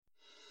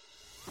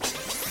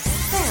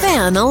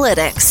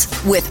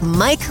Analytics with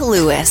Mike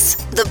Lewis,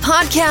 the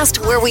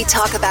podcast where we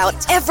talk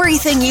about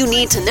everything you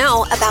need to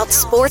know about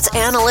sports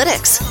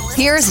analytics.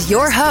 Here's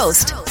your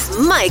host,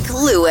 Mike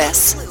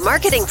Lewis,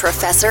 marketing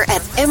professor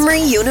at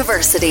Emory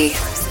University.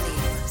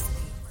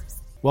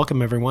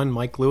 Welcome, everyone.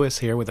 Mike Lewis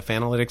here with the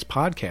Fanalytics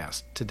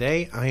Podcast.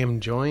 Today, I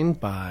am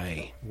joined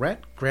by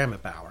Rhett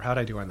Grametbauer. How'd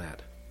I do on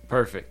that?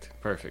 Perfect.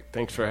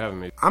 Thanks for having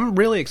me. I'm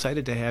really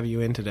excited to have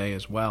you in today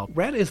as well.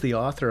 Rhett is the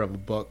author of a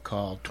book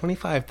called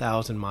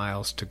 25,000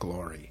 Miles to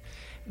Glory.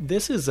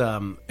 This is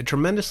a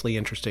tremendously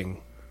interesting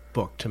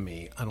book to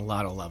me on a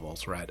lot of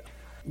levels, Rhett.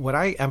 What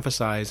I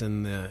emphasize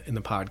in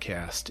the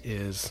podcast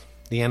is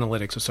the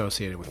analytics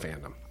associated with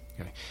fandom.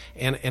 Okay.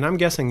 And I'm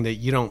guessing that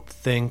you don't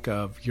think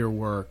of your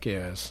work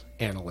as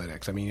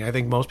analytics. I mean, I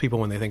think most people,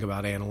 when they think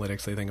about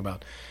analytics, they think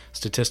about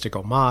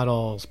statistical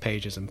models,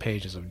 pages and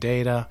pages of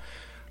data.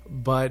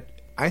 But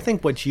I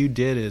think what you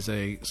did is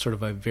a sort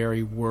of a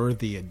very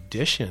worthy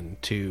addition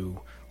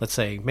to, let's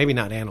say, maybe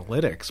not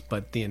analytics,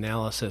 but the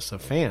analysis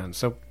of fans.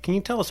 So can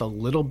you tell us a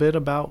little bit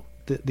about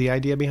the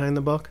idea behind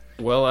the book?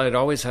 Well, I'd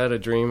always had a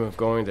dream of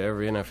going to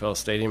every NFL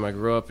stadium. I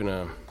grew up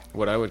in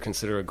what I would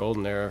consider a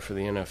golden era for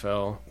the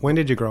NFL. When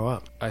did you grow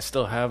up? I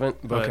still haven't,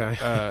 but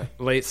okay.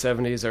 Late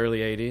 70s, early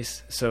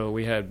 80s. So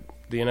we had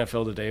the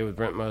NFL Today with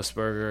Brent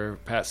Musburger,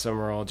 Pat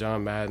Summerall,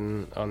 John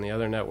Madden. On the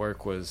other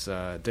network was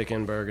Dick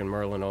Enberg and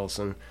Merlin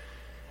Olsen.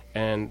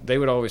 And they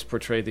would always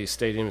portray these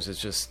stadiums as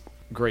just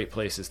great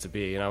places to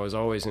be. And I was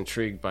always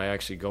intrigued by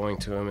actually going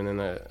to them. And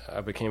then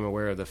I became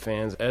aware of the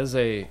fans. As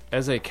a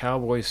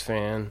Cowboys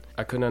fan,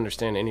 I couldn't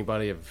understand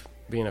anybody of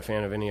being a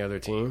fan of any other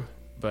team.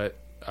 But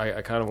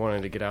I kind of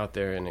wanted to get out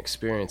there and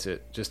experience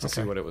it just to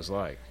see what it was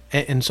like.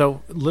 And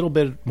so a little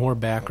bit more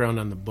background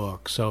on the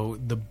book. So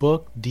the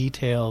book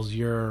details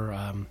your,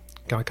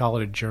 can I call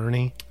it a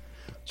journey,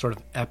 sort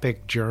of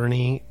epic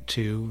journey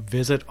to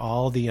visit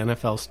all the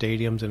NFL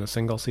stadiums in a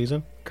single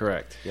season?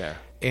 Correct, yeah.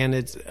 And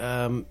it's,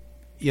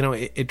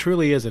 it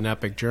truly is an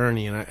epic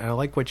journey, and I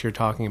like what you're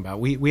talking about.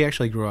 We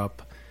actually grew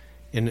up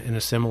in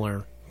a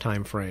similar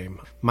time frame.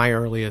 My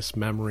earliest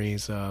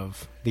memories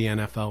of the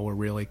NFL were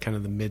really kind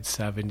of the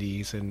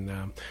mid-'70s,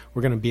 and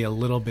we're going to be a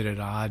little bit at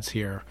odds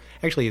here.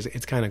 Actually,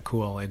 it's kind of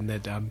cool in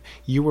that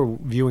you were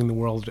viewing the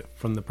world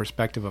from the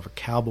perspective of a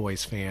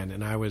Cowboys fan,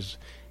 and I was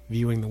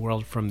viewing the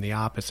world from the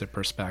opposite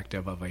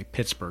perspective of a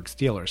Pittsburgh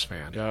Steelers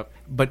fan. Yep.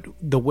 But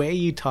the way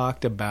you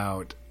talked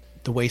about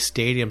the way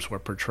stadiums were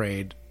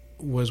portrayed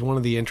was one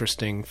of the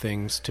interesting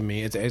things to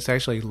me. It's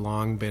actually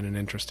long been an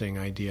interesting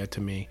idea to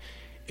me.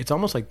 It's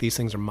almost like these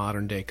things are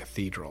modern-day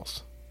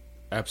cathedrals.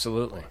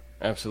 Absolutely,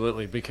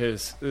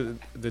 because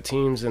the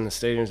teams and the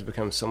stadiums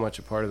become so much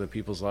a part of the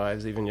people's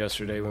lives. Even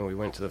yesterday when we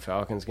went to the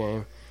Falcons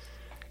game,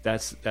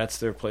 that's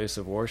their place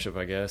of worship,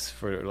 I guess,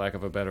 for lack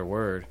of a better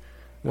word.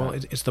 Well,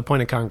 it's the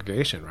point of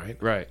congregation, right?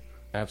 Right,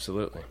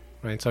 absolutely.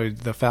 Right, so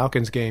the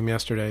Falcons game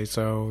yesterday,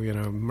 so,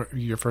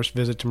 your first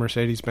visit to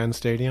Mercedes-Benz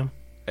Stadium?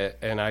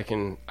 And I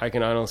can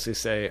honestly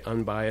say,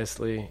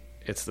 unbiasedly,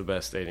 it's the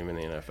best stadium in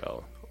the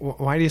NFL.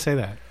 Why do you say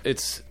that?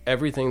 It's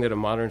everything that a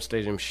modern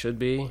stadium should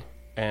be,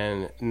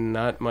 and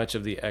not much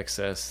of the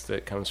excess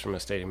that comes from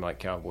a stadium like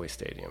Cowboy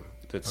Stadium.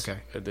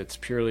 That's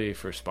purely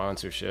for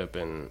sponsorship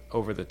and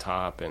over the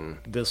top. And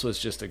this was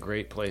just a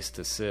great place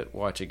to sit,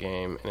 watch a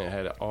game, and it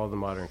had all the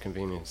modern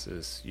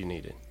conveniences you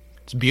needed.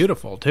 It's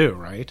beautiful too,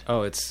 right?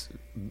 Oh, it's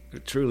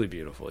truly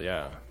beautiful,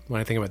 yeah. When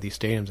I think about these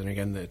stadiums, and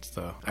again,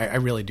 I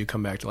really do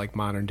come back to like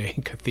modern day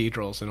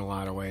cathedrals in a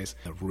lot of ways.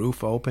 The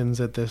roof opens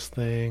at this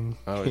thing.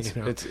 Oh,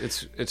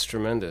 it's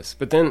tremendous.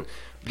 But then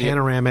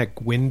panoramic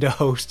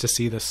windows to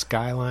see the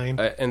skyline,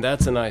 and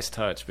that's a nice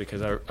touch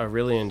because I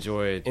really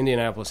enjoyed.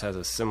 Indianapolis has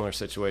a similar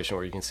situation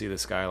where you can see the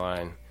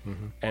skyline,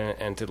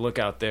 and to look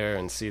out there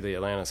and see the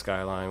Atlanta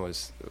skyline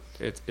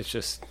it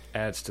just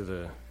adds to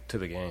the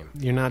game.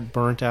 You're not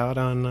burnt out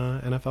on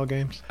NFL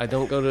games? I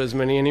don't go to as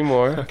many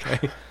anymore.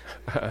 Okay.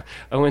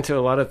 I went to a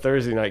lot of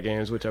Thursday night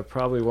games, which I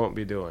probably won't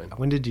be doing.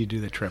 When did you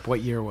do the trip? What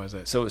year was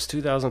it? So it was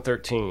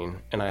 2013,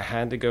 and I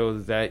had to go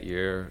that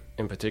year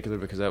in particular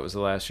because that was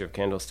the last year of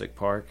Candlestick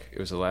Park. It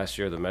was the last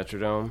year of the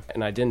Metrodome,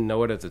 and I didn't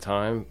know it at the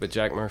time, but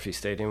Jack Murphy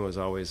Stadium was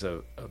always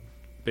a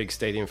big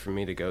stadium for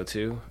me to go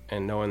to,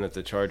 and knowing that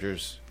the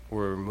Chargers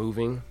were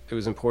moving, it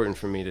was important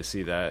for me to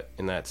see that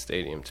in that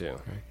stadium too.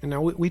 Okay. And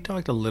now we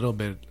talked a little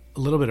bit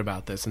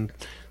about this, and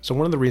so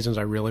one of the reasons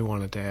I really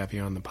wanted to have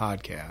you on the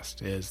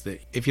podcast is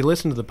that if you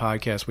listen to the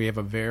podcast, we have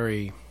a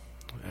very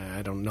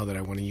I don't know that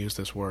I want to use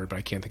this word, but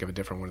I can't think of a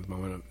different one at the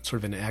moment, sort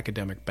of an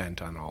academic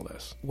bent on all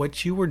this.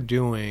 What you were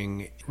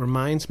doing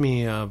reminds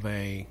me of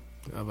a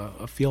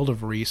field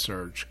of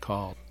research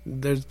called,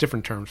 there's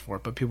different terms for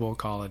it, but people will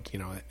call it,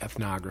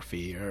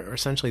 ethnography, or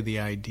essentially the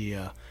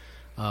idea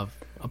of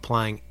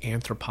applying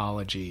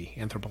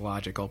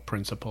anthropological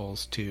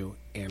principles to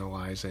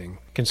analyzing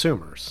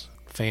consumers,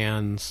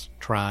 fans,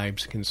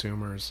 tribes,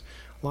 consumers.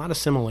 A lot of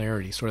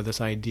similarities, sort of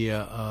this idea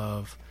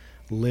of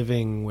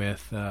living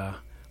with a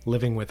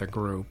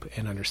group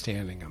and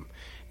understanding them.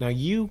 Now,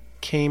 you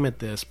came at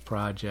this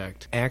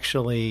project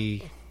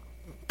actually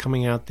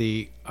coming out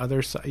the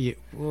other side,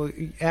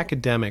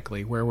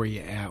 academically, where were you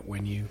at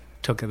when you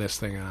took this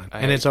thing on?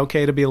 And it's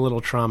okay to be a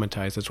little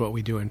traumatized. That's what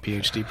we do in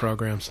PhD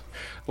programs.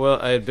 Well,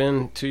 I had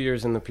been 2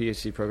 years in the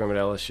PhD program at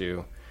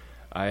LSU.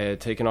 I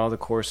had taken all the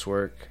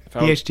coursework.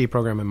 PhD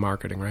program in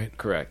marketing, right?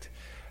 Correct.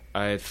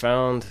 I had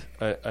found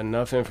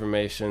enough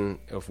information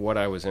of what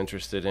I was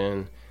interested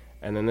in,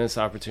 and then this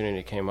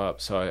opportunity came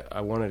up, so I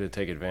wanted to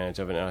take advantage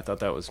of it, and I thought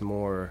that was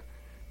more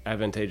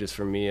advantageous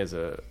for me as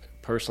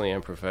personally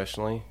and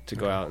professionally to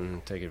go out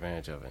and take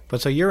advantage of it.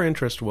 But so your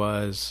interest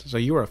was, so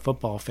you were a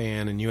football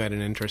fan and you had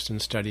an interest in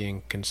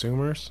studying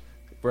consumers?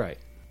 Right.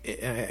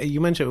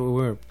 You mentioned we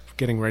were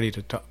getting ready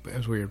to talk,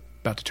 as we were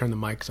about to turn the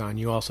mics on,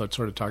 you also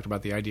sort of talked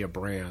about the idea of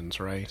brands,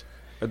 right?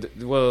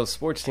 Well,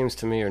 sports teams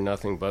to me are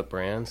nothing but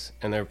brands,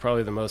 and they're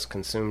probably the most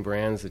consumed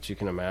brands that you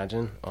can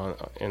imagine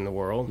in the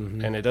world.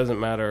 Mm-hmm. And it doesn't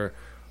matter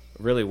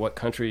really what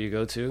country you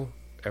go to.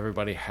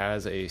 Everybody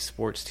has a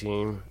sports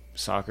team.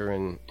 Soccer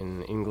in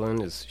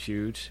England is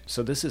huge.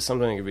 So this is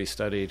something that can be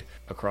studied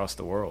across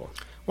the world.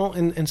 Well,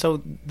 and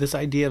so this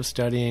idea of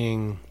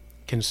studying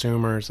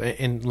consumers,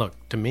 and look,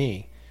 to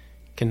me,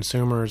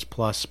 consumers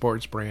plus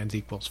sports brands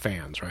equals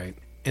fans, right?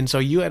 And so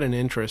you had an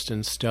interest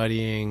in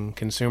studying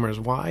consumers.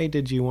 Why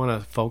did you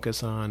want to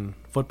focus on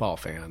football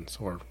fans,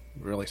 or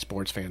really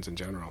sports fans in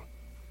general?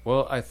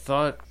 Well, I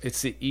thought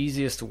it's the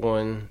easiest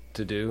one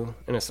to do,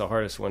 and it's the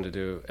hardest one to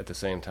do at the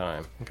same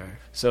time. Okay.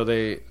 So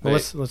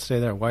let's stay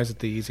there. Why is it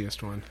the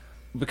easiest one?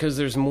 Because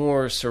there's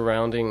more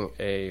surrounding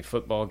a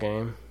football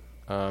game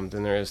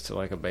than there is to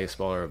like a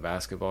baseball or a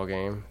basketball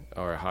game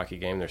or a hockey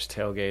game. There's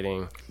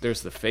tailgating.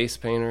 There's the face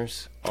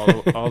painters,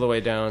 all the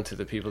way down to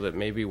the people that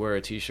maybe wear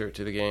a T-shirt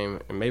to the game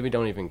and maybe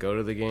don't even go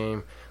to the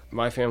game.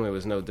 My family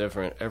was no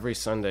different. Every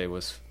Sunday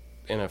was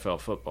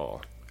NFL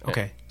football.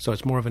 Okay, so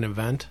it's more of an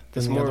event than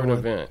it's the more other of an one?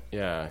 event,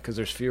 yeah, because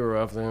there's fewer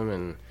of them,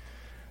 and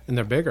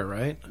they're bigger,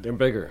 right? They're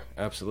bigger,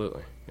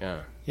 absolutely,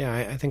 yeah. Yeah,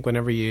 I think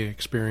whenever you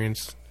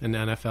experience an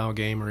NFL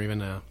game, or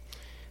even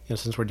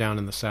since we're down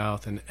in the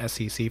South, an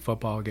SEC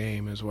football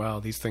game as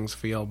well, these things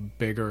feel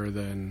bigger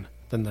than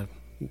the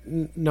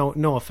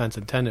no offense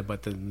intended,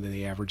 but than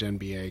the average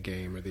NBA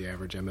game or the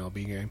average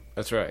MLB game.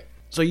 That's right.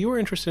 So you were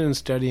interested in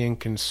studying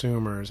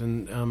consumers,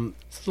 and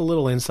this is a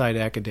little inside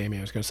academia.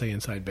 I was going to say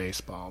inside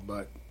baseball,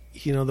 but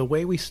the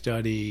way we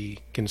study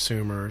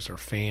consumers or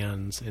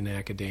fans in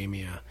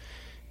academia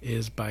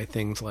is by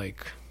things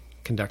like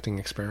conducting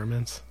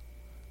experiments.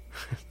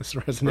 Does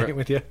this resonate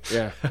with you?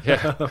 Yeah.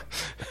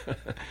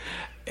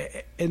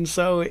 And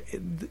so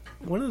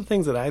one of the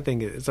things that I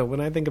think is, so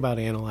when I think about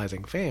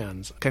analyzing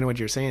fans, kind of what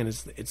you're saying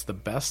is it's the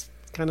best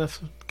kind of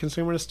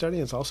consumer to study.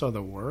 It's also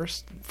the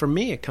worst. For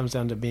me, it comes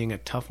down to being a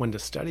tough one to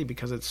study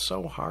because it's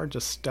so hard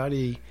to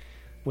study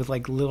with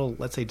like little,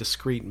 let's say,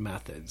 discrete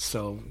methods.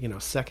 So,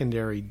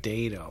 secondary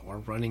data or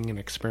running an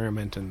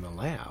experiment in the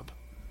lab.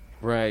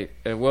 Right.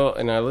 Well,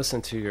 and I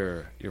listened to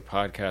your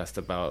podcast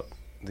about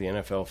the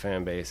NFL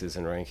fan bases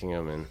and ranking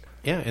them.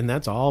 And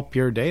that's all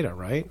pure data,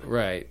 right?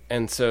 Right.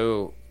 And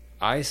so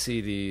I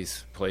see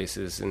these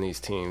places and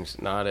these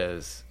teams not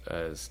as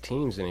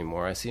teams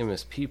anymore. I see them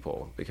as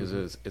people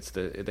because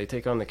they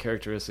take on the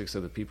characteristics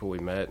of the people we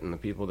met and the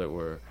people that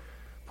were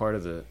part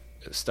of the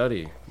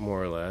study,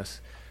 more or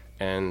less.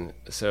 And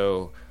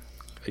so,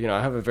 I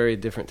have a very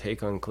different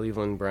take on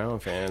Cleveland Brown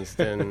fans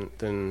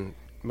than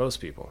most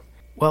people.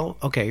 Well,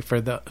 okay,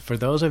 for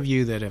those of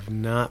you that have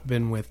not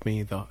been with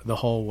me the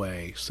whole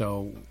way,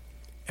 so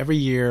every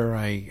year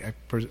I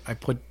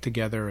put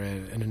together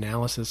an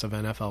analysis of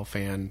NFL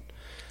fan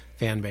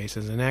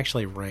bases and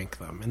actually rank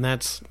them, and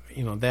that's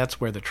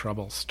where the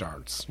trouble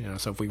starts.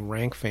 So if we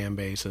rank fan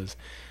bases,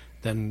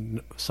 then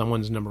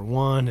someone's number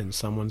one and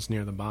someone's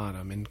near the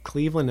bottom, and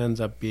Cleveland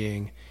ends up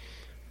being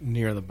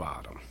near the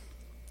bottom.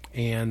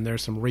 And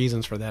there's some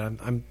reasons for that.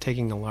 I'm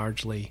taking a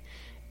largely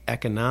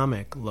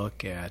economic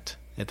look at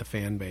the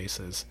fan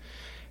bases.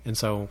 And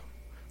so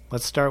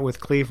let's start with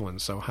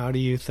Cleveland. So how do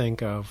you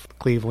think of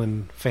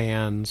Cleveland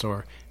fans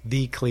or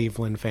the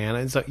Cleveland fan?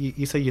 And so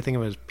you say you think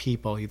of it as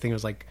people. You think of it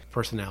as like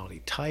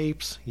personality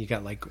types. You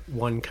got like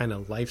one kind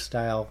of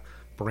lifestyle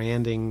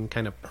branding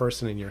kind of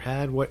person in your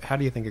head. How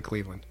do you think of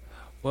Cleveland?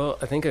 Well,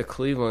 I think of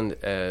Cleveland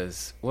I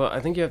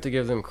think you have to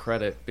give them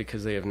credit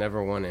because they have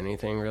never won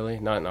anything, really,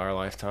 not in our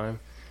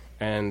lifetime.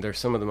 And they're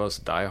some of the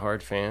most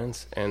diehard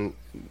fans. And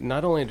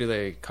not only do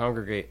they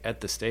congregate at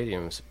the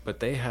stadiums,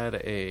 but they had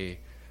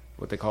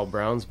what they call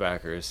Browns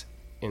backers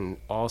in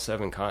all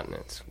 7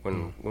 continents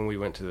when we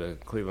went to the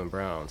Cleveland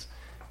Browns.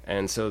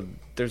 And so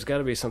there's got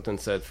to be something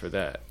said for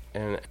that.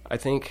 And I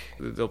think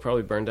they'll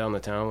probably burn down the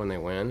town when they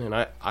win. And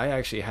I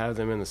actually have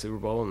them in the Super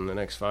Bowl in the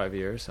next 5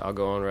 years. I'll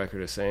go on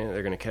record as saying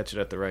they're going to catch it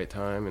at the right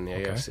time in the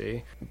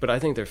AFC. But I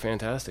think they're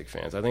fantastic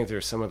fans. I think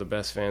they're some of the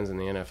best fans in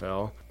the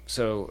NFL.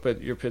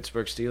 But your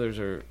Pittsburgh Steelers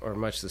are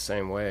much the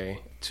same way.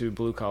 2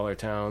 blue-collar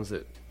towns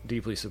that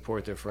deeply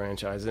support their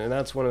franchise. And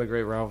that's one of the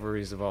great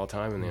rivalries of all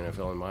time in the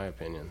NFL, in my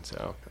opinion.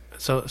 So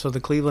the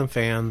Cleveland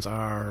fans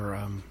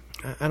are...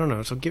 I don't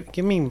know. So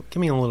give me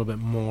a little bit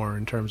more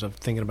in terms of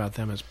thinking about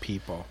them as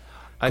people.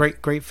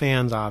 Great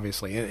fans,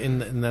 obviously,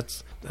 and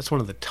that's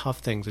one of the tough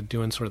things of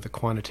doing sort of the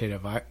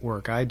quantitative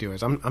work I do.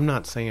 Is I'm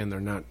not saying they're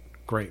not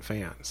great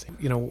fans.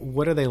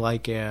 What are they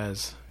like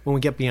as when we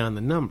get beyond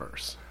the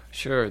numbers?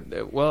 Sure.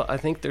 Well, I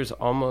think there's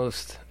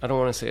almost, I don't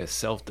want to say a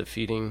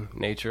self-defeating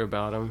nature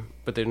about them,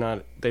 but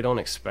they don't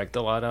expect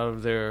a lot out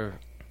of their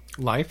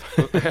life,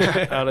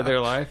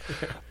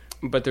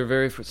 but they're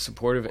very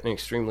supportive and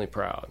extremely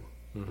proud.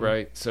 Mm-hmm.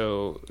 Right,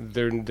 so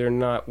they're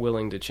not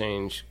willing to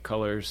change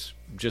colors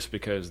just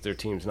because their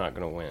team's not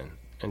going to win,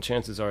 and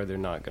chances are they're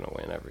not going to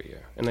win every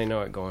year, and they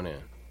know it going in.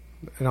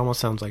 It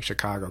almost sounds like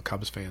Chicago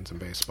Cubs fans in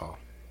baseball,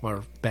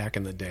 or back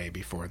in the day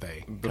before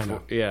they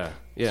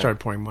started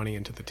pouring money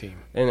into the team.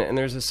 And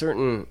there's a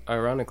certain,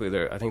 ironically,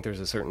 I think there's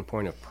a certain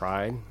point of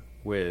pride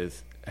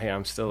with, hey,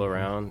 I'm still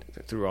around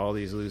through all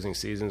these losing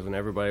seasons when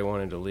everybody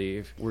wanted to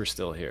leave. We're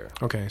still here.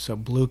 Okay, so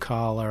blue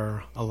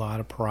collar, a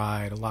lot of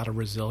pride, a lot of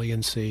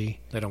resiliency.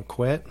 They don't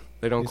quit.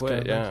 They don't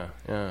quit,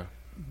 yeah.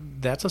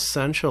 That's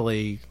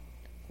essentially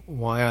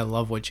why I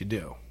love what you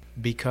do.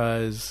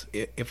 Because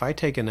if I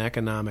take an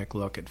economic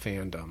look at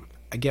fandom,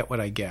 I get what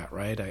I get,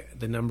 right?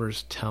 The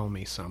numbers tell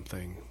me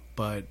something,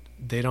 but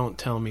they don't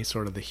tell me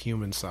sort of the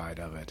human side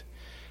of it.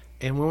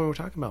 And when we're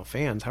talking about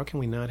fans, how can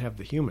we not have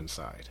the human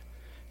side?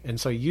 And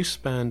so you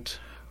spent,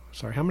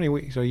 how many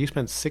weeks? So you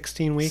spent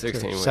 16 weeks?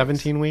 16 weeks.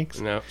 17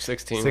 weeks? No,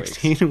 16 weeks.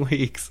 16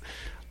 weeks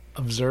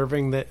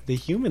observing the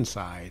human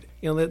side.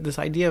 This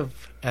idea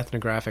of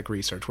ethnographic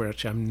research,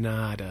 which I'm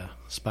not a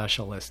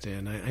specialist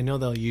in, I know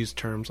they'll use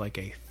terms like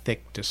a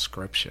thick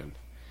description.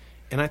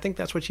 And I think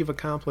that's what you've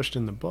accomplished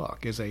in the book,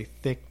 is a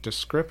thick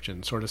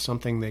description, sort of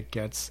something that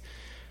gets,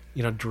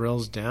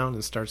 drills down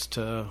and starts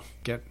to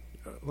get,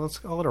 let's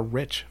call it a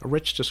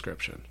rich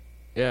description.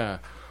 Yeah.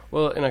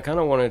 Well, and I kind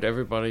of wanted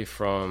everybody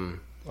from,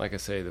 like I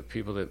say, the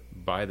people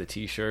that buy the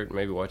T-shirt,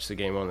 maybe watch the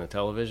game on the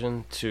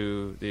television,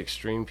 to the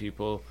extreme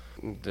people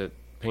that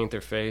paint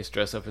their face,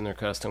 dress up in their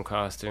custom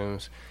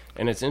costumes.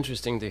 And it's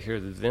interesting to hear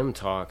them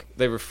talk.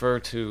 They refer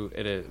to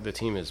the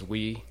team as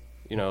we,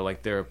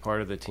 like they're a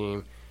part of the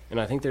team. And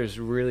I think there's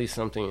really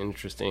something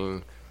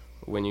interesting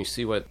when you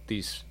see what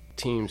these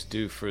teams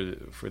do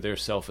for their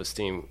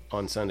self-esteem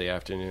on Sunday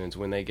afternoons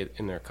when they get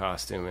in their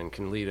costume and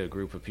can lead a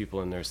group of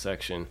people in their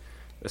section.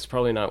 That's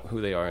probably not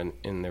who they are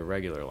in their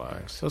regular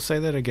lives. So say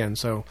that again.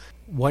 So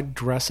what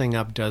dressing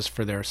up does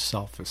for their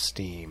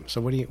self-esteem.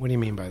 So what do you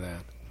mean by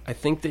that? I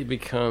think they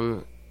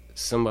become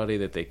somebody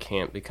that they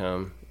can't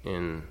become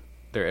in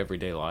their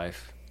everyday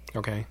life.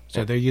 Okay.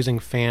 So they're using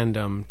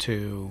fandom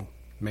to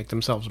make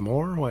themselves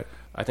more? What?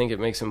 I think it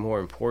makes them more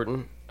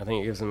important. I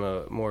think it gives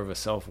them more of a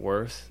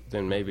self-worth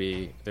than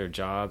maybe their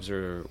jobs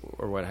or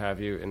what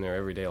have you in their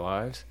everyday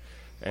lives.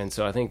 And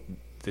so I think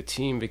the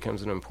team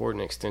becomes an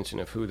important extension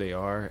of who they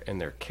are and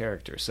their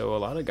character. So a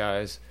lot of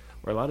guys,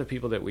 or a lot of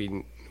people that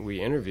we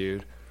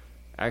interviewed,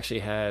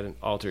 actually had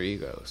alter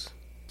egos.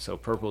 So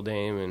Purple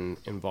Dame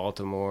in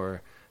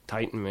Baltimore,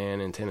 Titan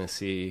Man in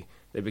Tennessee,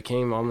 they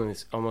became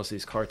almost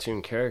these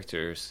cartoon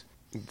characters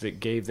that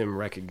gave them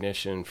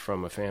recognition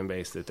from a fan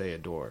base that they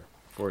adore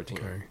for a team.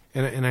 Okay.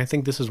 And I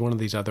think this is one of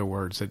these other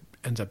words that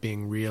ends up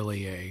being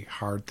really a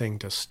hard thing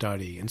to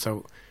study. And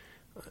so,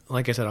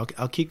 like I said,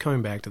 I'll keep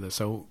coming back to this.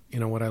 So,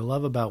 what I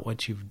love about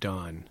what you've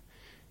done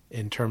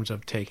in terms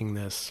of taking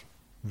this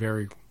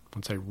very,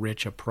 let's say,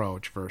 rich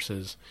approach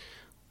versus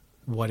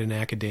what in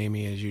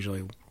academia is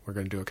usually we're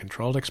going to do a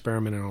controlled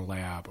experiment in a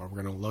lab or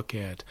we're going to look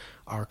at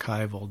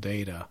archival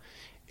data,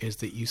 is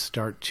that you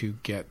start to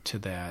get to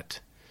that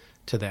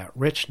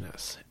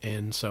richness.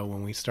 And so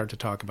when we start to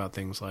talk about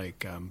things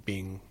like I'm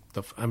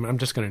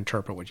just going to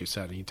interpret what you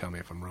said and you tell me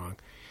if I'm wrong,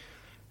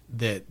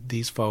 that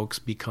these folks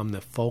become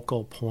the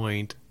focal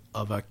point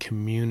of a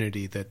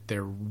community that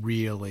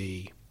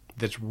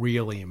that's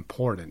really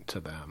important to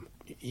them.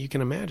 You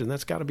can imagine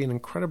that's got to be an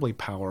incredibly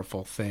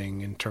powerful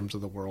thing in terms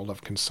of the world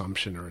of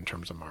consumption or in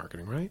terms of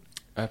marketing, right?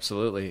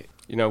 Absolutely.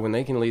 When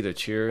they can lead a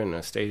cheer in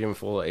a stadium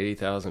full of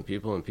 80,000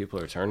 people and people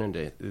are turning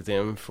to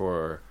them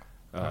for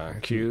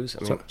cues.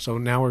 So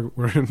now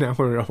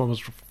we're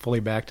almost fully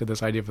back to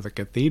this idea of the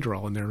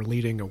cathedral, and they're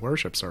leading a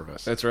worship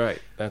service. That's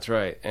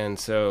right. And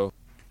so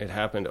it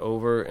happened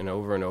over and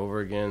over and over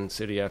again,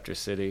 city after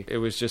city. It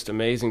was just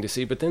amazing to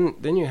see. But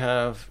then you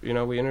have,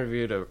 we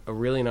interviewed a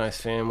really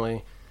nice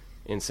family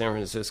in San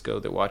Francisco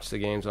that watched the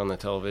games on the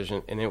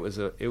television, and it was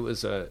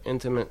a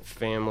intimate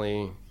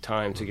family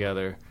time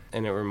together.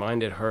 And it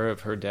reminded her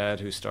of her dad,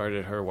 who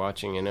started her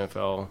watching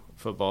NFL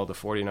football, the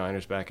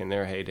 49ers, back in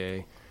their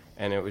heyday.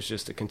 And it was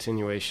just a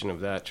continuation of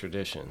that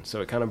tradition.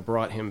 So it kind of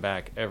brought him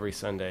back every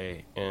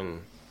Sunday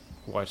in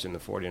watching the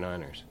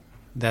 49ers.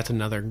 That's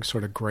another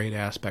sort of great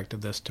aspect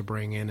of this to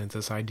bring in, is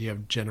this idea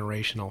of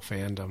generational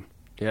fandom.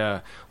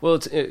 Yeah. Well,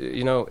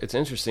 it's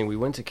interesting. We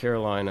went to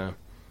Carolina,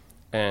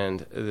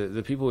 and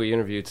the people we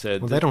interviewed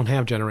said... Well, they don't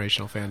have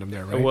generational fandom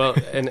there, right? Well,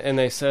 and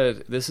they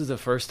said, this is the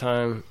first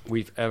time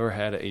we've ever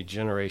had a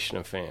generation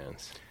of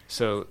fans.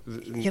 So,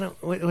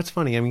 what's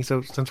funny,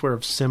 so since we're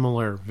of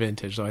similar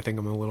vintage, though I think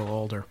I'm a little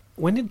older,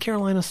 when did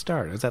Carolina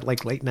start? Is that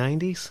like late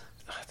 90s?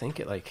 I think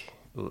it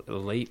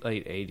late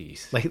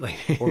 80s. Lately.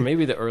 Or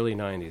maybe the early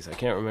 90s. I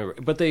can't remember.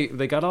 But they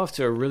got off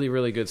to a really,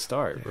 really good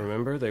start. Yeah.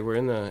 Remember? They were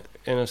in the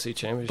NFC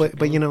Championship.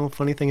 But you know,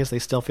 funny thing is they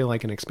still feel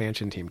like an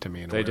expansion team to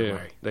me in a weird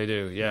way. They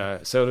do, yeah.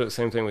 So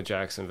same thing with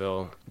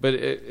Jacksonville. But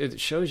it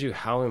shows you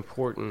how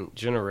important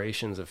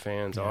generations of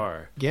fans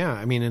are. Yeah,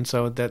 I mean, and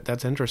so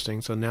that's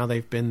interesting. So now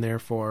they've been there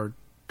for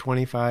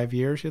 25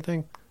 years, you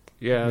think?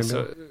 Yeah, maybe.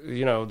 So,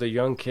 you know, the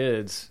young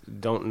kids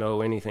don't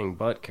know anything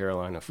but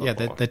Carolina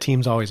football. Yeah, the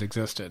team's always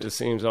existed. The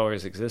team's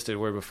always existed,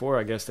 where before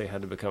I guess they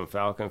had to become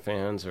Falcon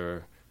fans,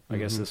 or I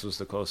guess this was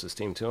the closest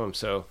team to them.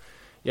 So,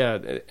 yeah,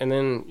 and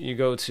then you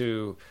go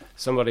to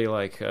somebody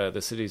like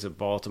the cities of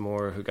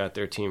Baltimore who got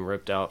their team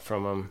ripped out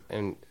from them,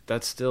 and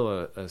that's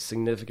still a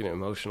significant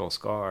emotional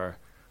scar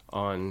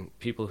on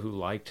people who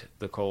liked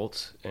the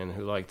Colts and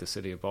who liked the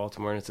city of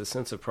Baltimore, and it's a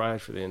sense of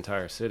pride for the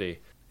entire city.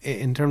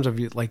 In terms of,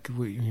 like,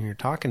 when you're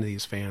talking to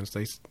these fans,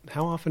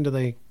 how often do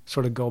they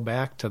sort of go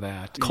back to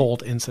that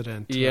Colt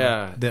incident?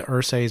 Yeah. The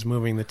Irsay's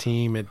moving the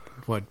team at,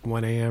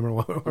 1 a.m. or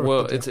what?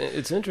 Well,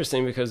 it's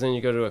interesting because then you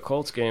go to a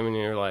Colts game and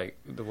you're like,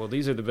 well,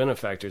 these are the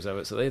benefactors of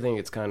it, so they think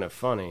it's kind of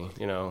funny,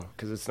 you know,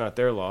 because it's not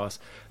their loss.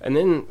 And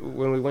then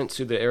when we went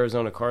to the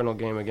Arizona Cardinal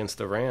game against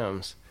the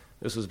Rams,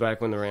 this was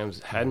back when the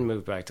Rams hadn't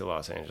moved back to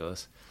Los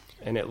Angeles,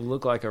 and it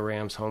looked like a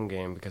Rams home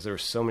game because there were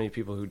so many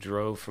people who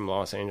drove from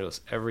Los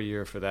Angeles every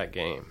year for that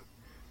game.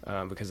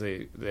 Because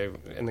they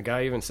and the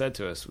guy even said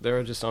to us,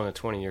 they're just on a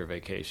 20-year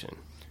vacation.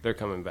 They're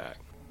coming back.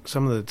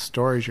 Some of the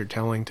stories you're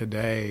telling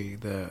today,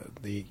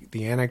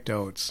 the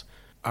anecdotes,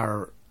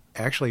 are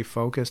actually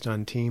focused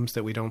on teams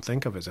that we don't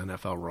think of as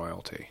NFL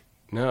royalty.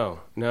 No,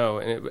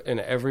 and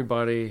every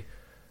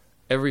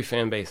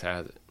fan base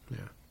has it.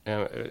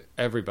 Yeah.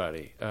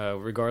 Everybody,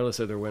 regardless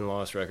of their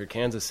win-loss record.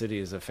 Kansas City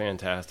is a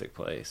fantastic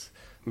place.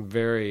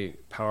 Very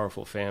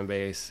powerful fan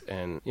base,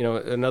 and you know,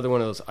 another one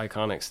of those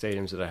iconic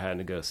stadiums that I had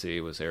to go see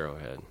was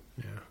Arrowhead.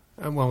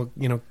 Yeah, well,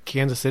 you know,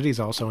 Kansas City is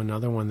also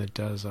another one that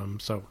does.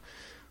 So,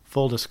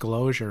 full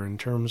disclosure, in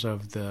terms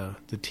of the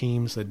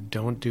teams that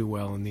don't do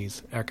well in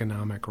these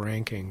economic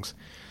rankings,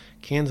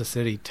 Kansas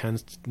City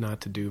tends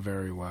not to do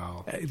very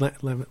well.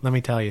 Let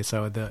me tell you.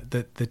 So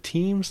the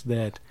teams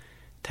that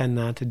tend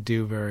not to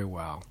do very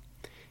well: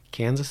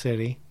 Kansas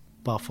City,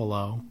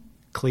 Buffalo,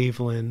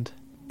 Cleveland,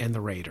 and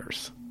the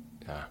Raiders.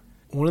 Yeah.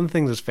 One of the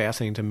things that's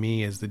fascinating to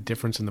me is the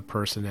difference in the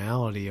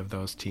personality of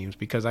those teams,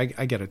 because I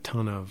get a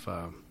ton of,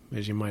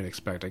 as you might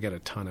expect, I get a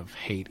ton of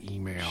hate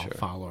email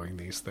following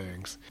these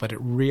things. But it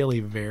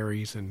really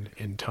varies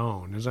in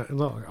tone.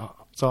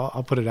 So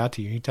I'll put it out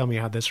to you. You tell me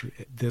how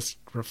this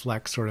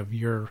reflects sort of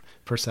your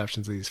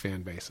perceptions of these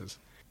fan bases.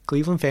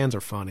 Cleveland fans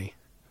are funny.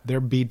 They're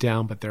beat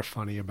down, but they're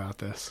funny about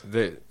this.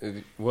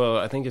 Well,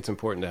 I think it's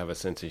important to have a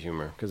sense of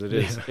humor because it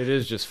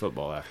is just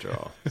football after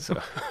all.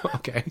 So.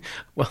 Okay.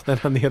 Well,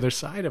 then on the other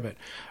side of it,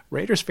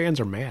 Raiders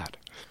fans are mad.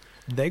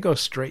 They go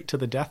straight to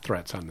the death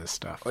threats on this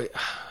stuff.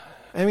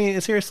 I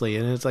mean, seriously,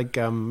 and it's like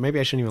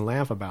maybe I shouldn't even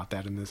laugh about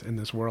that in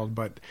this world,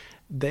 but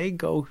they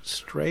go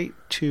straight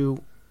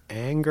to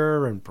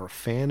anger and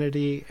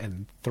profanity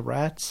and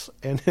threats,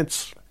 and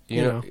it's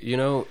you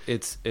know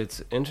it's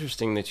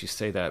interesting that you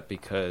say that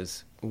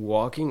because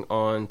walking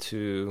on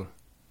to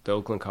the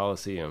Oakland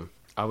Coliseum,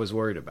 I was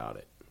worried about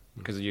it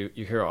because you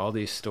hear all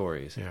these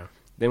stories. Yeah.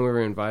 Then we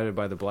were invited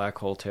by the Black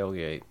Hole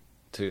Tailgate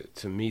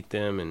to meet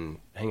them and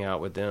hang out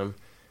with them,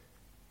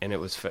 and it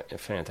was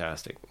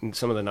fantastic. And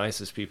some of the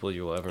nicest people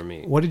you'll ever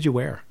meet. What did you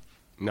wear?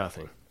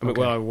 Nothing. I mean,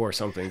 well, I wore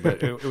something,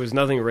 but it was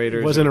nothing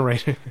Raiders. It wasn't a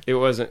Raider. It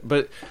wasn't.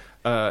 But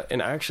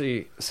and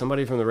actually,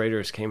 somebody from the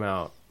Raiders came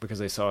out because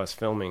they saw us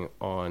filming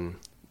on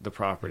the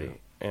property.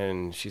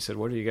 And she said,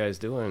 "What are you guys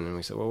doing?" And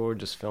we said, "Well, we're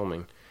just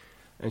filming."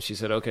 And she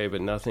said, "Okay,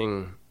 but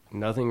nothing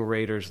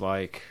Raiders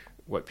like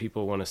what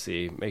people want to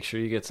see. Make sure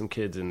you get some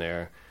kids in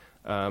there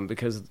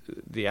because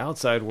the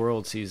outside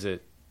world sees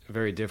it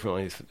very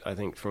differently, I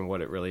think, from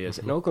what it really is."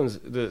 Mm-hmm. And Oakland's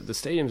the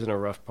stadium's in a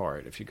rough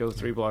part. If you go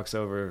 3 blocks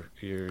over,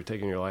 you're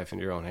taking your life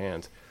into your own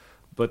hands.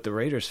 But the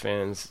Raiders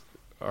fans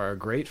are a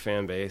great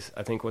fan base.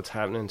 I think what's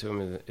happening to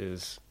them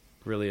is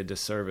really a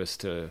disservice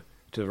to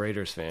the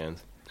Raiders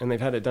fans. And they've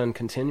had it done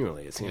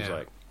continually, it seems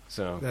like.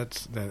 So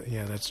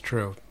that's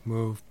true.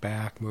 Move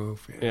back,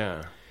 move.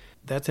 Yeah.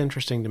 That's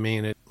interesting to me.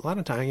 And a lot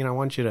of times, I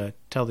want you to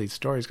tell these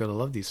stories because I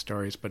love these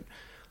stories. But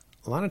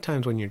a lot of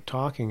times when you're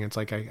talking, it's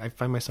like I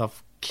find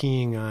myself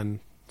keying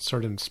on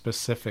certain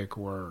specific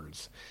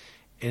words.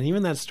 And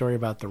even that story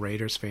about the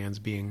Raiders fans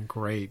being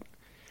great,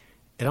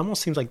 it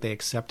almost seems like they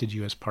accepted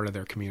you as part of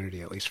their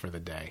community, at least for the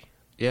day.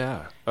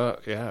 Yeah,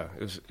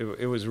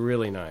 it was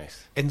really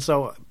nice. And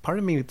so part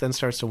of me then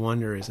starts to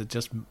wonder, is it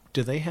just,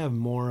 do they have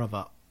more of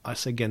a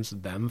us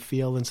against them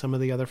feel than some of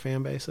the other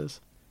fan bases?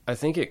 I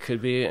think it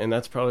could be, and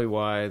that's probably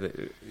why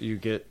you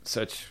get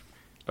such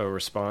a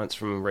response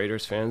from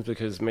Raiders fans,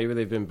 because maybe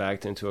they've been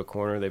backed into a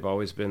corner. They've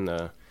always been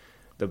the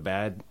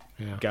bad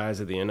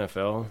guys of the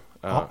NFL.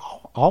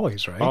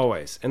 Always, right?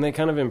 Always. And they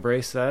kind of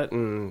embrace that,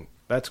 and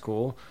that's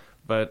cool.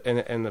 But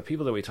and the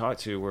people that we talked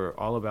to were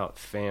all about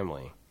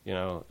family.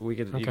 You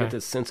get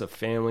this sense of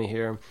family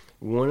here.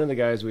 One of the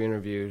guys we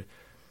interviewed,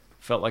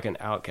 felt like an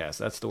outcast.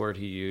 That's the word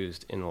he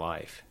used in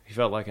life. He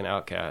felt like an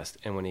outcast.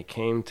 And when he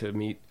came to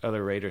meet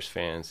other Raiders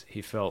fans,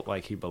 he felt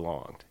like he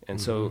belonged.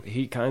 And so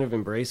he kind of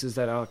embraces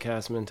that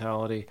outcast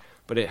mentality,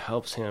 but it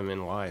helps him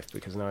in life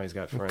because now he's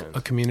got friends.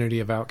 A community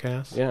of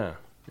outcasts? Yeah.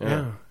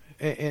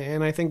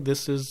 And I think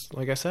this is,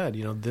 like I said,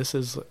 this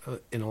is,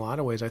 in a lot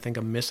of ways, I think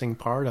a missing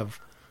part of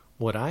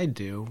what I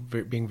do,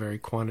 being very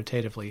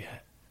quantitatively,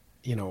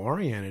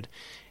 oriented,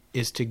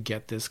 is to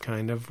get this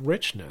kind of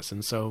richness.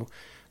 And so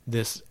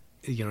this,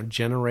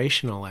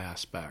 generational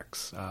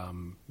aspects,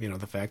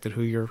 the fact that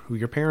who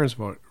your parents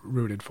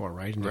rooted for,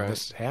 right? And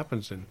this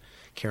happens in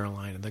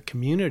Carolina, the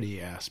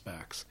community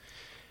aspects.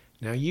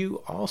 Now,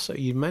 you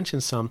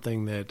mentioned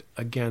something that,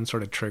 again,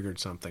 sort of triggered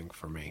something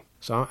for me.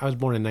 So I was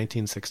born in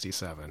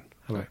 1967.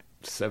 Right.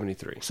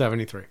 73.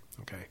 73,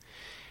 okay.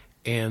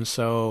 And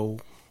so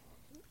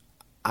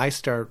I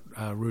start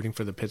rooting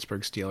for the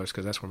Pittsburgh Steelers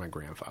because that's where my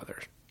grandfather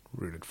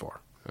rooted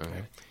for.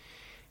 Okay.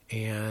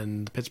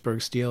 And the Pittsburgh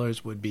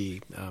Steelers would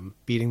be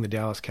beating the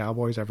Dallas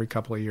Cowboys every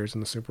couple of years in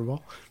the Super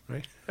Bowl,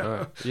 right?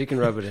 You can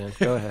rub it in.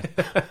 Go ahead.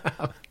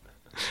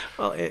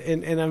 Well,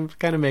 and I'm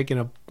kind of making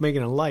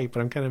a light, but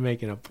I'm kind of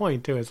making a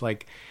point too. It's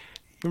like,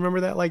 you remember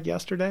that like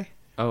yesterday?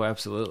 Oh,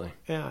 absolutely.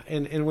 Yeah,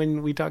 and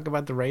when we talk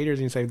about the Raiders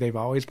and you say they've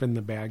always been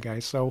the bad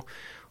guys, so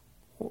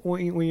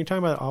when you're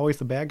talking about always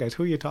the bad guys,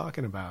 who are you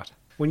talking about?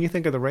 When you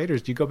think of the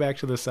Raiders, do you go back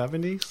to the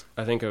 70s?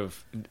 I think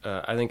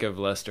of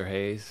Lester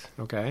Hayes.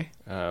 Okay.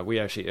 We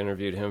actually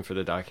interviewed him for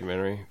the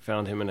documentary.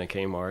 Found him in a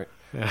Kmart.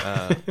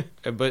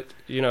 But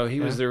he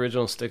was the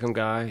original Stickum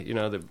guy.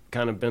 That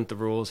kind of bent the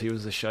rules. He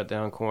was the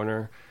shutdown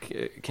corner.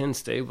 Ken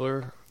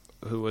Stabler,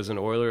 who was an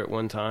Oiler at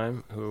one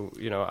time, who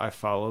I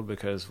followed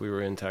because we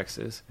were in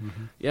Texas.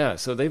 Mm-hmm. Yeah,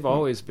 so they've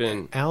always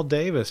been. Al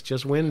Davis,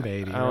 just win,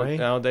 baby, right?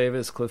 Al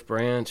Davis, Cliff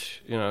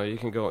Branch. You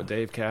can go with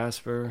Dave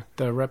Casper.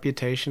 The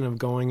reputation of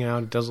going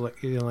out does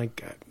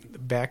like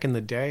back in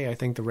the day. I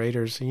think the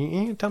Raiders.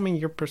 You tell me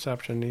your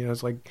perception.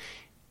 It's like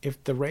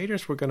if the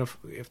Raiders were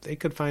if they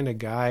could find a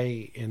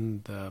guy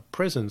in the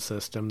prison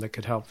system that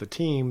could help the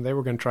team, they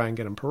were going to try and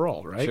get him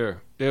paroled, right?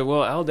 Sure. Yeah.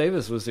 Well, Al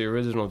Davis was the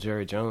original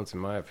Jerry Jones, in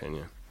my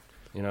opinion.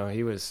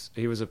 He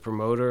was a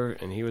promoter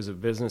and he was a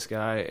business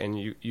guy, and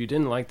you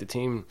didn't like the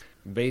team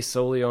based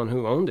solely on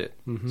who owned it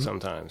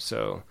sometimes.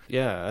 So,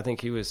 yeah, I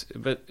think he was.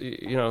 But, the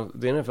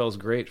NFL is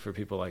great for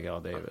people like Al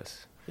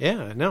Davis.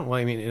 Yeah, no, well,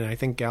 I mean, and I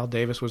think Al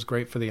Davis was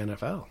great for the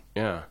NFL.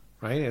 Yeah.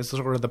 Right? It's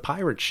sort of the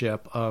pirate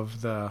ship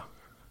of the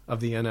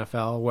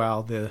NFL,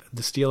 while the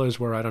Steelers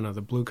were, I don't know,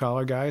 the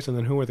blue-collar guys, and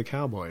then who were the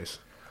Cowboys?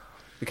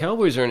 The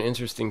Cowboys are an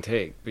interesting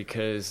take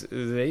because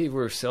they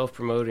were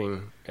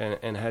self-promoting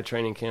and had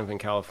training camp in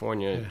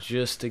California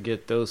just to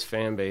get those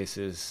fan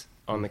bases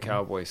on the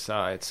Cowboys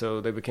side. So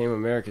they became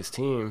America's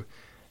team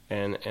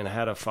and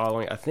had a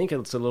following. I think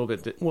it's a little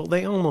bit... Well,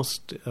 they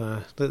almost...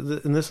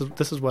 and this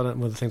is one of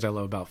the things I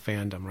love about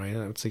fandom, right?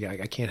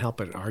 I can't help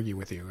but argue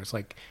with you. It's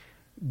like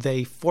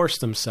they forced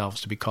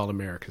themselves to be called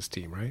America's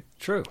team, right?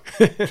 True.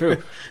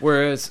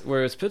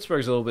 Whereas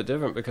Pittsburgh's a little bit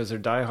different because they're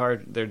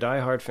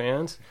diehard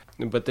fans,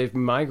 but they've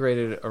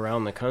migrated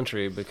around the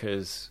country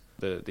because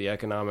the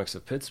economics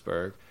of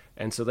Pittsburgh,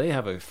 and so they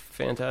have a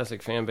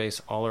fantastic fan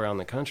base all around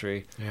the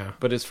country. Yeah.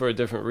 But it's for a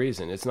different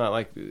reason. It's not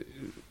like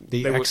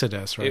the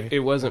exodus, right?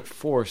 It wasn't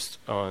forced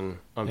on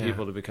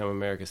people to become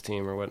America's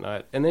team or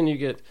whatnot. And then you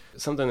get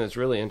something that's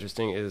really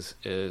interesting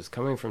is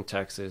coming from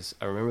Texas.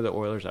 I remember the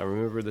Oilers. I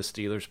remember the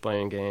Steelers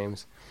playing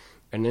games.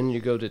 And then you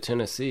go to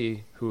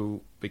Tennessee,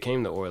 who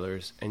became the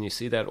Oilers, and you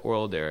see that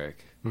Oral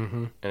Derrick,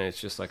 and it's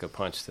just like a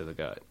punch to the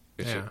gut.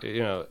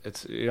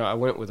 I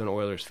went with an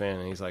Oilers fan,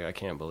 and he's like, I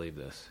can't believe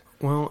this.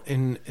 Well,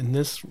 and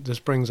this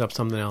brings up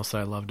something else that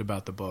I loved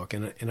about the book,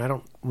 and I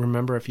don't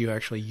remember if you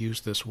actually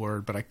used this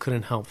word, but I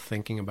couldn't help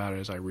thinking about it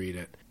as I read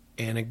it.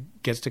 And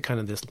it gets to kind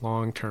of this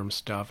long-term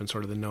stuff and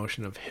sort of the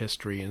notion of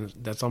history, and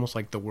that's almost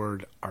like the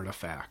word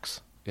artifacts.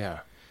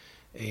 Yeah.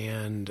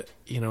 And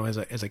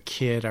as a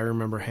kid, I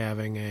remember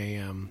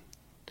having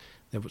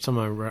some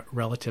of my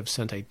relatives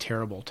sent a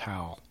terrible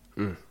towel.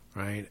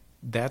 Right?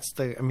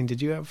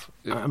 Did you have?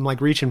 I'm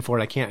like reaching for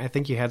it. I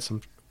think you had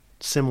some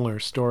similar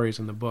stories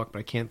in the book, but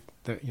I can't.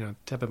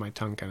 Tip of my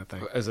tongue kind of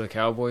thing. As a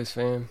Cowboys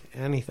fan,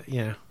 anything,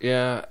 yeah.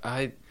 Yeah,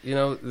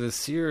 the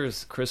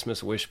Sears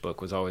Christmas wish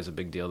book was always a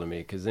big deal to me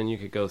because then you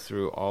could go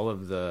through all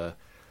of the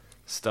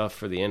stuff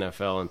for the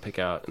NFL and pick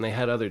out, and they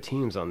had other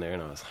teams on there,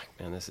 and I was like,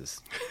 man, this is.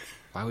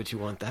 Why would you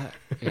want that?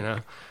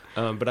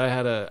 But I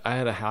had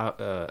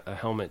a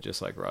helmet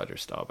just like Roger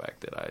Staubach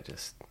that I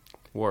just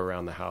wore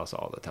around the house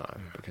all the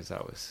time because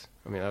that's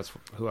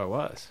who I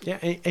was. Yeah,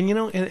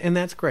 and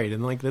that's great.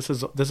 And like this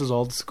is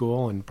old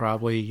school and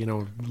probably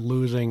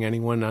losing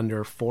anyone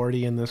under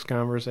 40 in this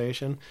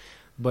conversation.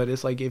 But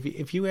it's like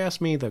if you ask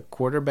me the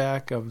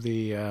quarterback of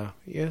the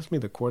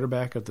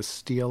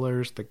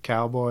Steelers, the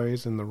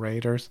Cowboys, and the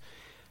Raiders,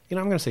 I'm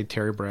going to say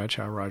Terry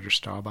Bradshaw, Roger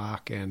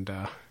Staubach, and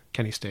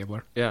Kenny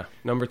Stabler. Yeah,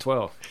 number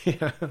 12.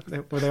 Yeah,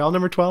 were they all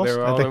number 12s? They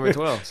were all number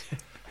 12s.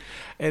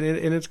 And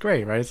it's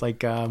great, right? It's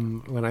like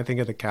when I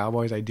think of the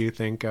Cowboys, I do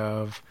think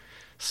of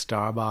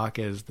Staubach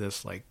as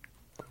this like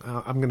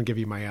I'm going to give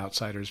you my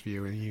outsider's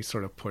view, and you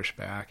sort of push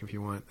back if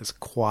you want. This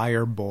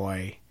choir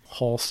boy,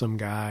 wholesome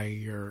guy,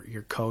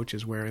 your coach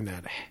is wearing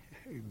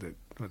the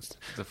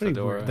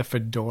fedora. The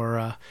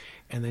fedora,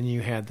 and then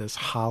you had this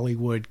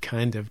Hollywood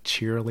kind of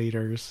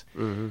cheerleaders,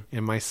 and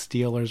my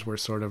Steelers were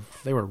sort of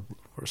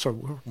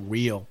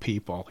real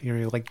people.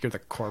 Like you're the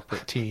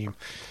corporate team.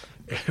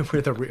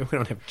 We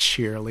don't have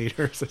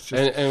cheerleaders. It's just...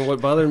 and what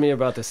bothered me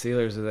about the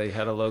Steelers is they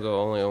had a logo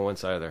only on one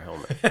side of their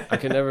helmet. I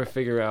could never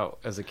figure out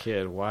as a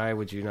kid, why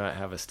would you not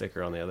have a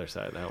sticker on the other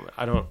side of the helmet?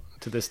 I don't.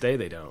 To this day,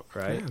 they don't.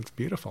 Right? Yeah, it's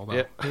beautiful though.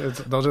 Yeah.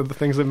 Those are the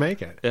things that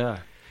make it. Yeah.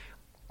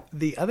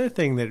 The other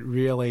thing that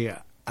really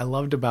I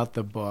loved about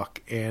the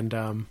book, and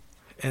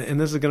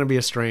this is going to be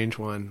a strange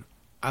one,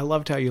 I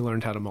loved how you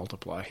learned how to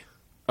multiply.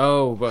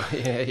 Oh, but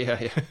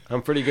yeah.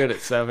 I'm pretty good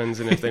at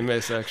sevens, and if they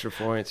miss extra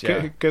points,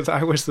 yeah. Because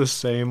I was the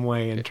same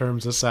way in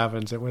terms of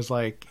sevens. It was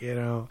like,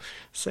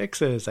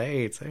 sixes,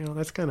 eights,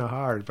 that's kind of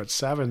hard. But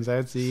sevens,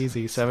 that's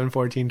easy. 7,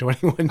 14,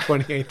 21,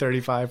 28,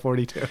 35,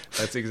 42.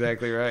 That's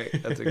exactly right.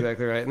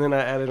 And then I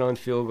added on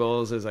field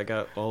goals as I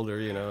got older,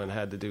 and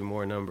had to do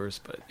more numbers.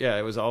 But yeah,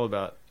 it was all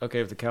about, okay,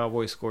 if the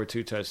Cowboys score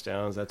 2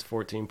 touchdowns, that's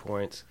 14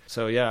 points.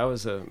 So yeah, I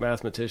was a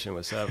mathematician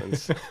with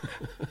sevens.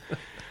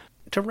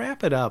 To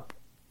wrap it up,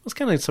 what's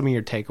kind of some of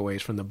your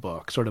takeaways from the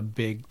book, sort of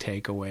big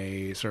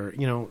takeaways or,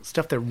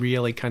 stuff that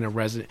really kind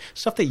of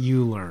stuff that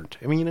you learned?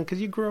 I mean,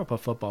 because you grew up a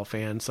football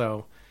fan,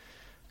 so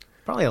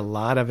probably a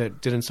lot of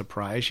it didn't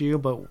surprise you,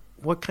 but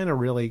what kind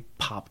of really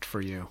popped for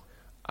you?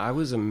 I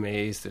was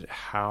amazed at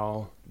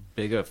how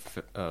big of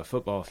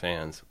football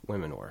fans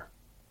women were.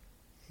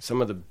 Some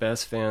of the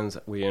best fans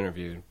we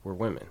interviewed were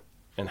women,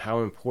 and how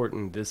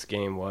important this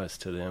game was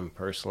to them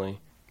personally.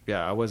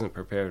 Yeah, I wasn't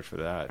prepared for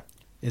that.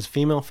 Is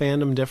female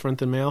fandom different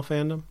than male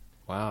fandom?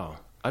 Wow.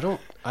 I don't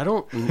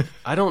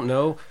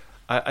know.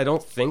 I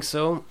don't think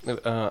so.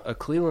 A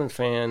Cleveland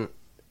fan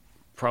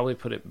probably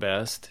put it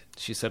best.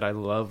 She said, I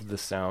love the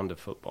sound of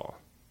football.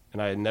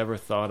 And I had never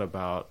thought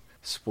about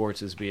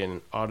sports as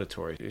being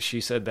auditory.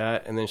 She said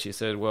that, and then she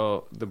said,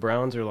 well, the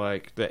Browns are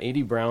like the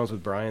 80 Browns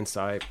with Brian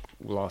Sipe.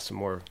 We lost some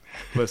more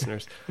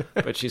listeners.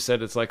 But she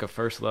said it's like a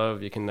first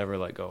love you can never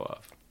let go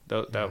of.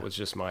 That was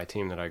just my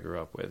team that I grew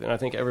up with. And I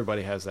think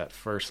everybody has that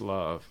first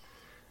love.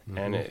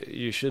 And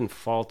you shouldn't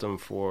fault them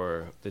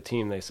for the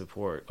team they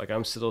support. Like,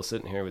 I'm still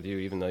sitting here with you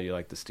even though you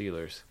like the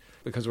Steelers.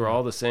 Because we're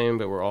all the same,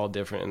 but we're all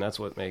different, and that's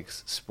what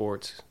makes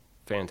sports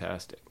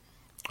fantastic.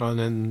 And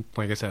then,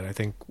 like I said, I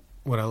think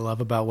what I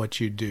love about what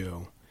you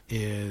do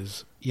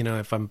is,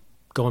 if I'm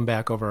going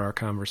back over our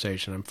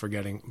conversation, I'm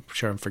forgetting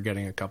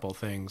a couple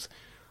things.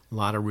 A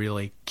lot of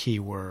really key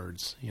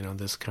words.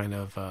 This kind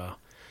of...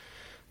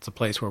 it's a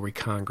place where we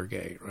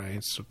congregate, right?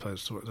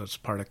 It's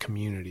part of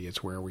community.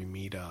 It's where we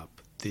meet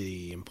up.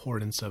 The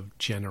importance of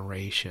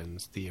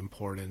generations, the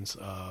importance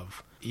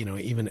of,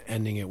 even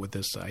ending it with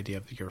this idea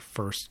of your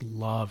first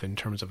love in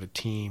terms of a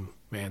team,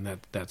 man,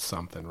 that's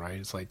something, right?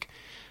 It's like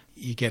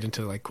you get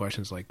into like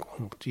questions like,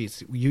 oh,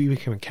 geez, you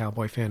became a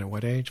Cowboy fan at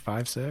what age?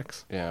 5,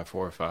 6? Yeah,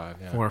 4 or 5.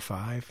 Yeah. 4 or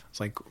 5. It's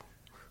like,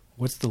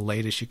 what's the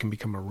latest you can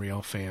become a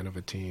real fan of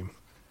a team?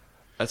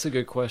 That's a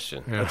good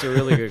question. Yeah. That's a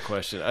really good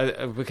question.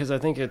 Because I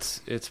think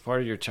it's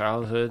part of your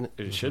childhood.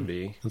 It should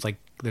be. It's like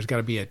there's got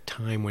to be a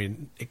time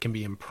when it can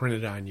be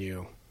imprinted on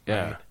you.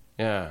 Yeah,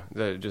 right?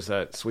 Yeah. Just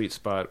that sweet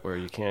spot where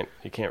you can't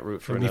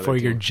root for another before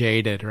team. You're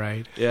jaded,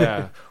 right?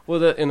 Yeah.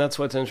 Well, and that's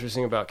what's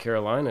interesting about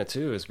Carolina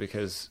too, is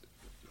because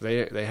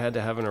they had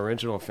to have an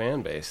original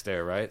fan base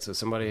there, right? So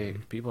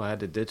people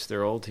had to ditch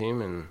their old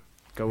team and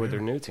go with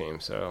their new team.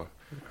 So.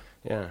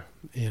 Yeah.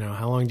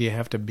 How long do you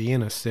have to be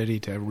in a city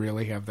to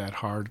really have that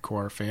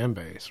hardcore fan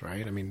base,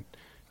 right? I mean,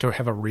 to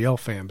have a real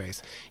fan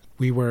base.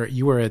 You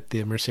were at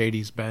the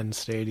Mercedes-Benz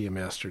Stadium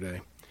yesterday.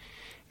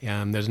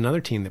 There's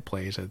another team that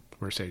plays at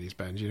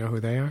Mercedes-Benz. You know who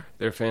they are?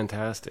 They're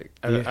fantastic.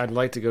 I'd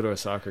like to go to a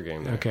soccer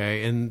game there.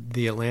 Okay, and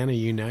the Atlanta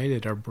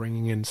United are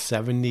bringing in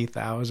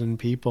 70,000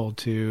 people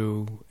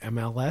to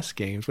MLS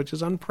games, which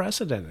is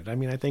unprecedented. I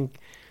mean, I think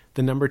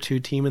the number 2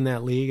 team in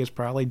that league is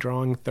probably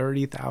drawing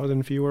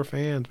 30,000 fewer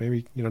fans,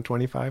 maybe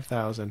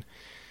 25,000.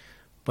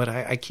 But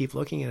I keep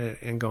looking at it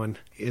and going,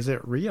 is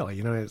it real?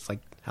 It's like,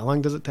 how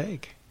long does it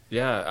take?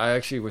 Yeah, I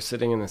actually was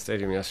sitting in the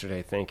stadium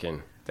yesterday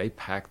thinking, they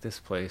packed this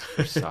place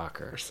for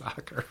soccer. For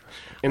soccer.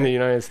 In the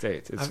United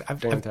States. It's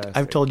fantastic.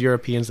 I've told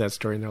Europeans that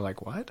story, and they're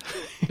like, what?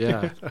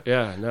 Yeah,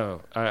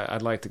 no.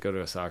 I'd like to go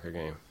to a soccer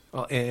game.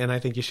 Well, and I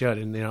think you should.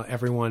 And,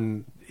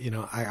 everyone,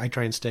 I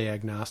try and stay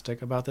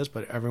agnostic about this,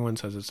 but everyone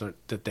says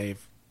that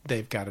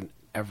they've gotten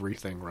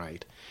everything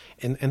right.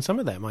 And some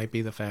of that might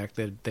be the fact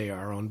that they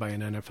are owned by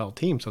an NFL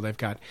team. So they've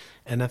got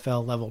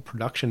NFL level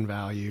production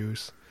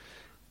values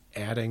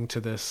adding to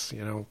this,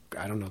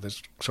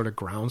 this sort of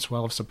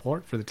groundswell of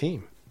support for the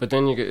team. But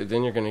then you're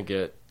going to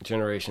get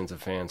generations of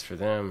fans for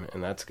them,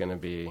 and that's going to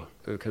be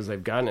because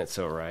they've gotten it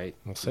so right.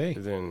 We'll see.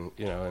 Then,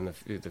 in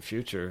the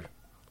future,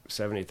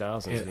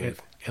 70,000. It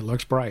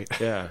looks bright.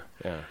 Yeah.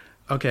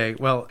 Okay,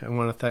 well, I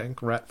want to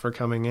thank Rhett for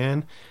coming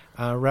in.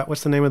 Rhett,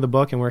 what's the name of the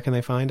book and where can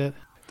they find it?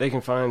 They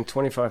can find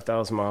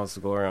 25,000 Miles to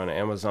Glory on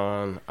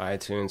Amazon,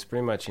 iTunes,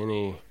 pretty much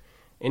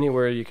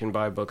anywhere you can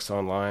buy books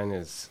online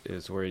is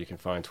where you can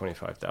find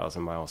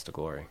 25,000 Miles to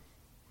Glory.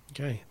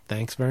 Okay,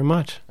 thanks very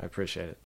much. I appreciate it.